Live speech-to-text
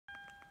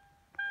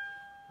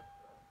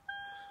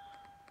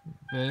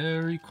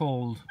Very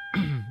cold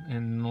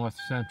in north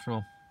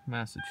central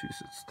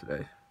Massachusetts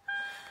today.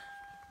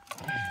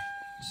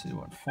 Let's see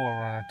what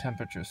forerunner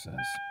temperature says.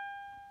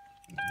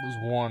 It was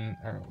 1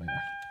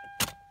 earlier.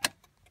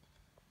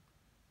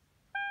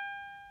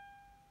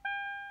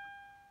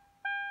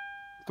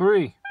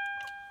 Three.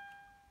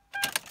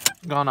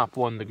 Gone up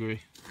 1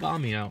 degree.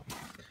 Balmy out.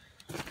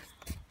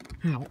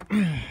 Now,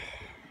 I'm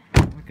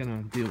not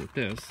gonna deal with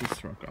this. This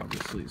truck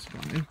obviously is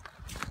fine.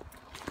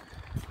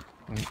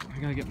 I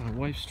gotta get my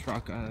wife's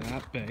truck out of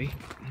that bay.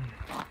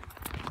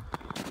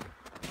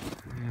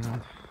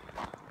 And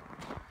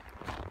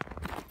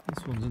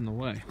this one's in the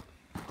way.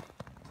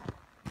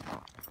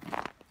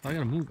 So I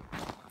gotta move it.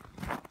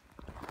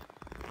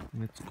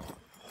 And it's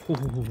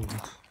cold.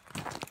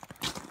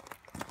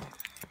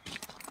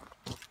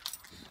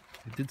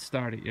 I did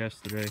start it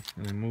yesterday,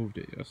 and I moved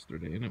it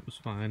yesterday, and it was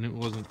fine. It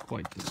wasn't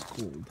quite this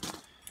cold.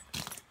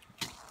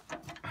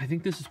 I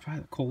think this is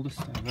probably the coldest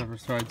I've ever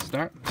tried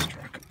starting this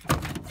truck.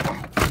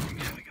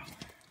 There we go.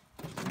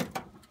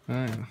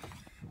 Oh yeah,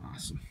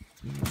 awesome.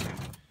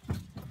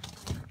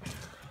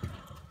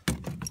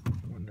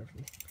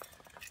 Wonderful.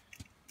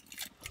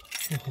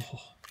 Oh.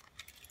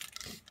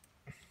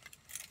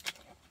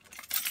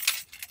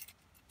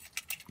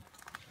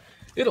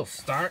 It'll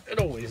start. It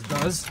always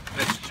does.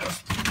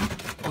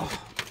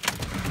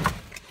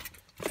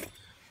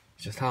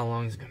 It's just how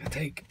long it's gonna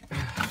take.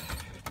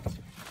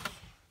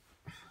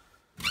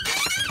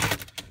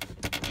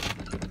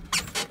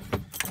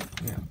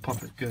 Yeah,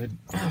 pump it good.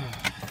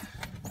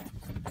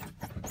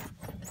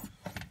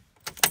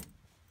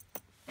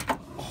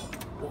 Oh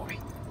boy,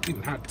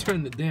 even how to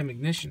turn the damn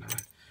ignition on.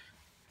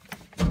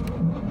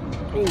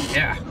 Oh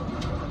yeah.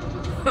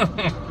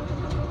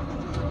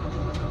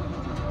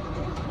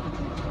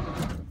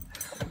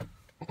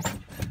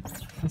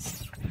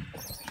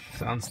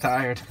 Sounds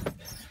tired.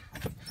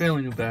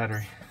 Fairly new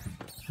battery.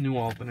 New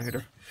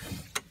alternator.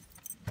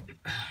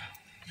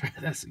 Try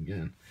this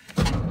again.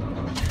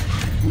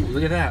 Ooh,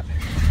 look at that.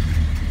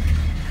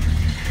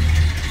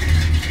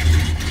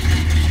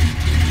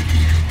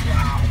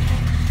 Wow.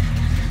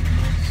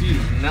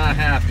 She's not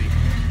happy.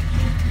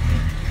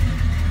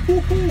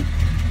 Woohoo!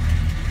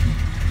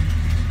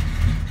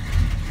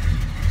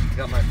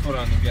 Got my foot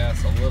on the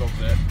gas a little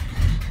bit.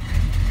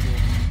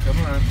 Come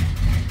on.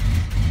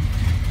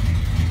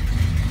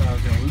 I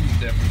was going to lose it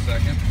there for a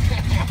second.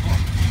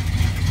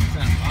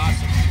 That's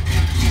awesome.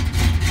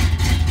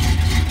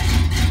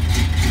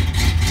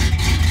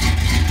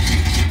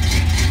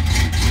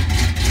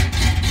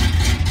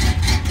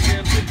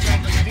 Damn good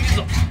sounds like a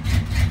diesel.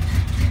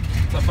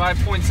 It's a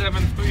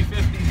 5.7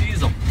 350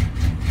 diesel.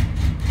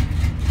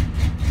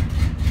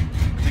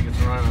 I think it's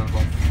running on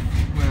about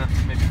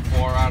maybe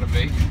 4 out of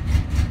 8.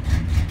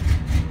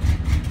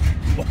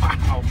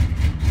 Wow.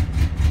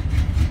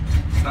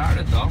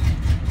 Started though.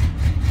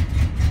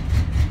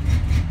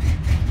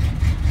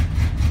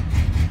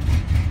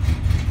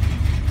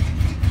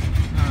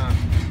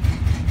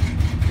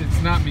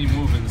 It's not me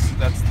moving,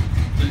 that's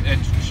the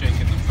engine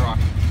shaking the truck.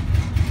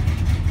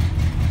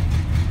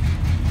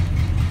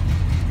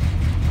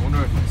 I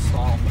wonder if it's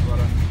stalled the butt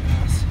on the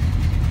gas.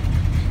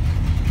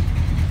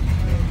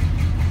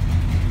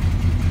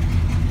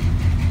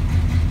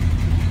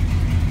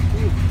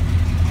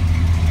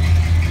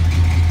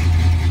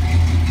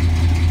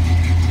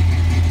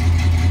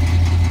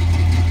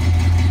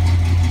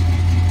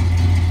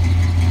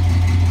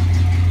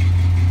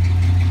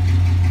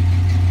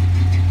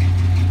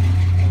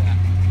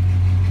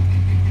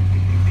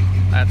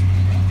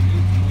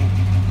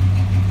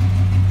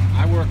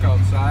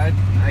 Outside,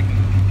 I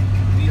can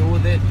deal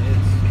with it.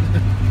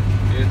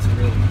 It's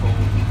really cold.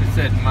 It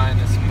said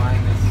minus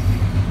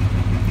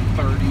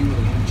 30 with a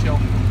wind chill.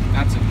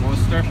 That's in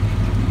Worcester.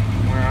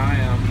 Where I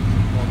am,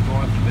 well,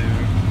 north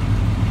there,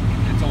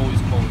 it's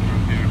always cold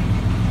around here.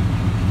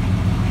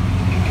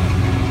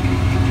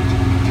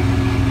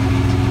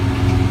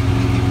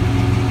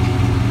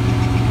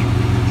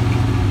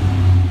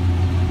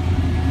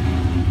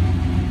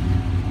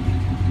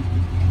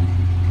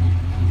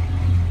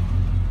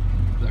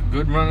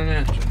 Good running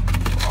engine.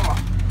 Oh.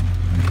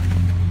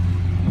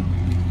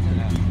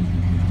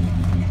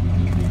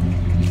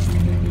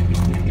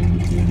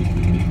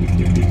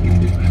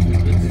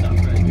 Good stuff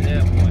right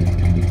there, boy.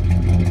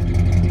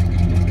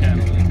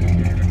 Catalytic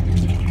converter.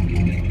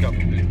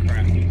 Government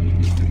crap.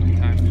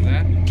 Time for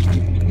that.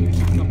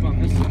 Up on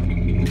this side.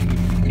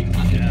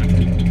 Yeah.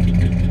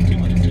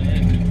 What's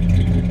that?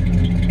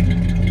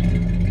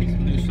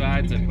 Some new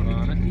sides I put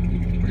on it.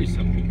 Pretty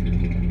simple.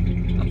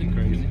 Nothing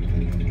crazy.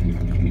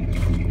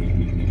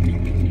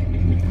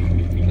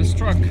 This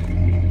truck,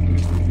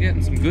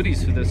 getting some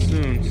goodies for this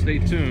soon. Stay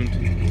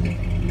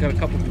tuned. Got a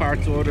couple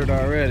parts ordered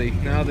already.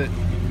 Now that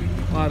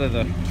a lot of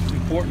the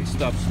important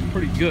stuff's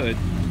pretty good,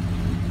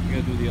 I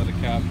gotta do the other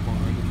cab corner.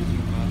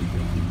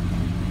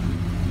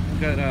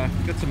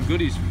 Got some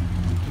goodies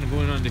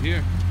going under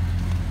here.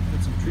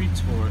 Got some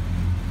treats for it.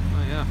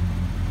 Oh yeah.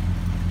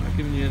 Not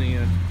giving you any.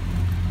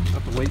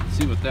 Have to wait and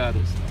see what that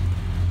is.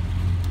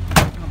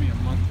 That'll be a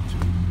month or two.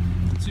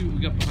 Let's see what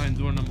we got behind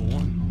door number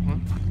 1. Huh?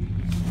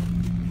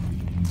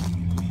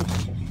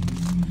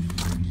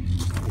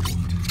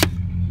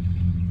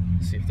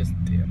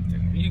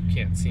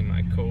 can't see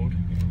my code.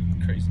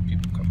 Crazy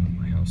people coming to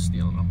my house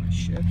stealing all my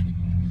shit.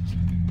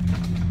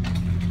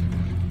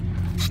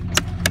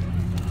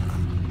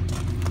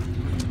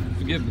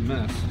 Forgive the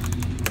mess.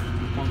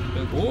 Oh,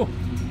 look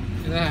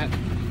at that.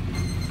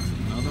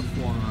 Another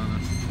fly on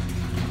it.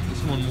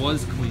 This one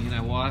was clean. I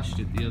washed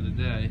it the other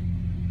day.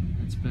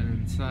 It's been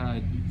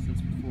inside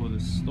since before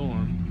this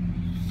storm.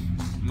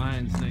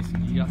 Mine's nice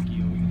and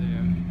yucky over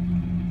there.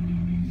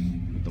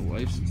 But the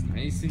wife's is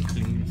nice and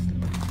clean still.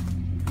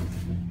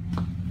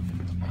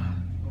 A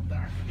little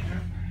dark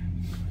here.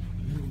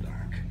 A little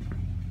dark.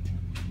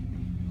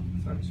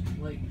 Sun's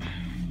too late.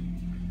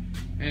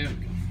 There we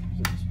go.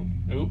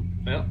 Oh,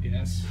 well,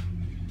 yes.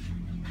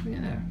 Look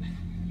at that.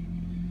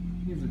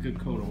 Here's a good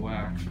coat of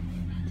wax.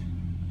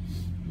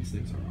 These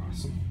things are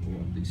awesome. I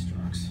love these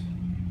trucks.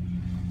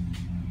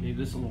 Made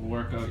this a little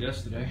workout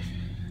yesterday.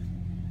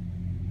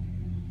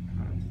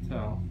 Hard to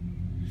tell.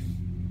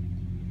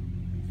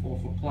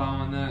 4-foot plow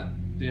on that.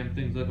 Damn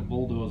thing's like a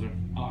bulldozer.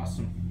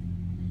 Awesome.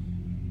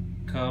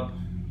 Cub.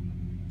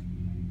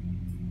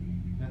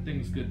 That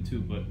thing's good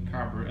too, but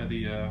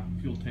the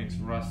fuel tank's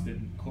rusted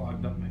and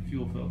clogged up my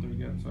fuel filter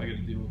again, so I got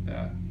to deal with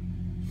that.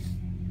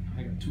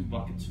 I got 2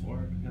 buckets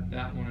for it. I got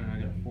that one and I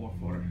got a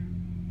 4-footer.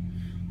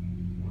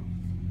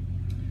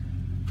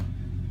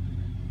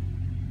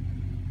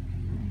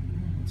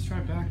 Let's try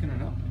backing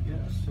it up, I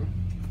guess. Huh?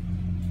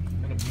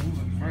 Gotta move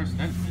it first,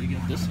 then we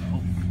get this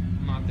out.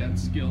 I'm not that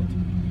skilled.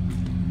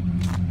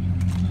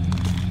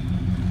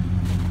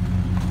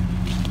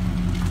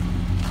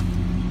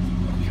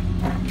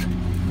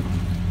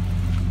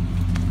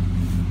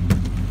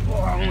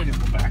 Oh, I'm only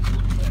gonna go back a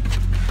little bit.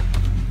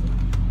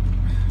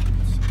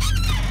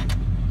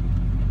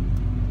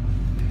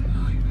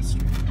 Oh, yeah,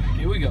 straight back.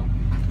 Here we go.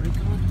 Brake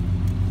on.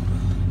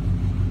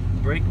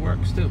 Brake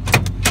works too.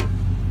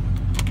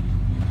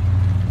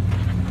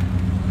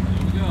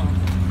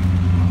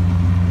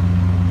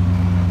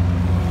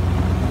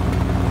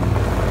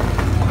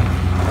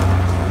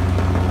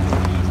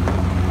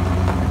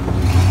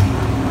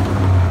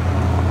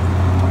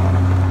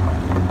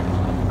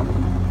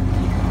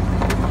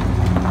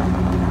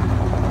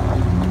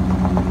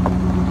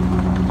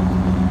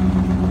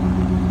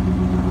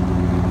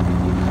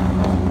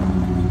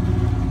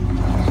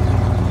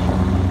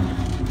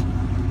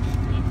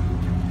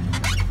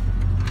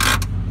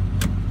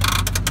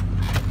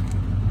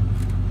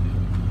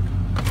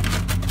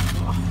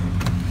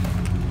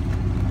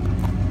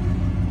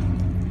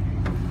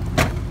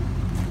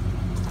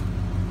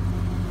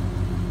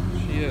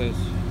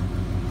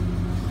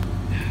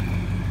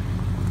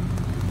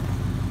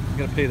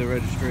 Gotta pay the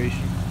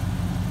registration,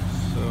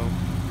 so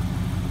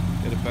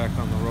get it back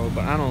on the road.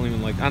 But I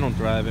don't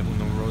drive it when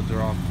the roads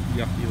are all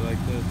yucky like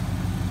this.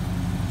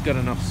 It's got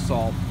enough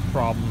salt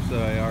problems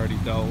that I already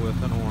dealt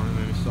with. I don't want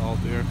any salt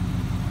here.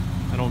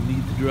 I don't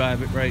need to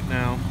drive it right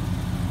now.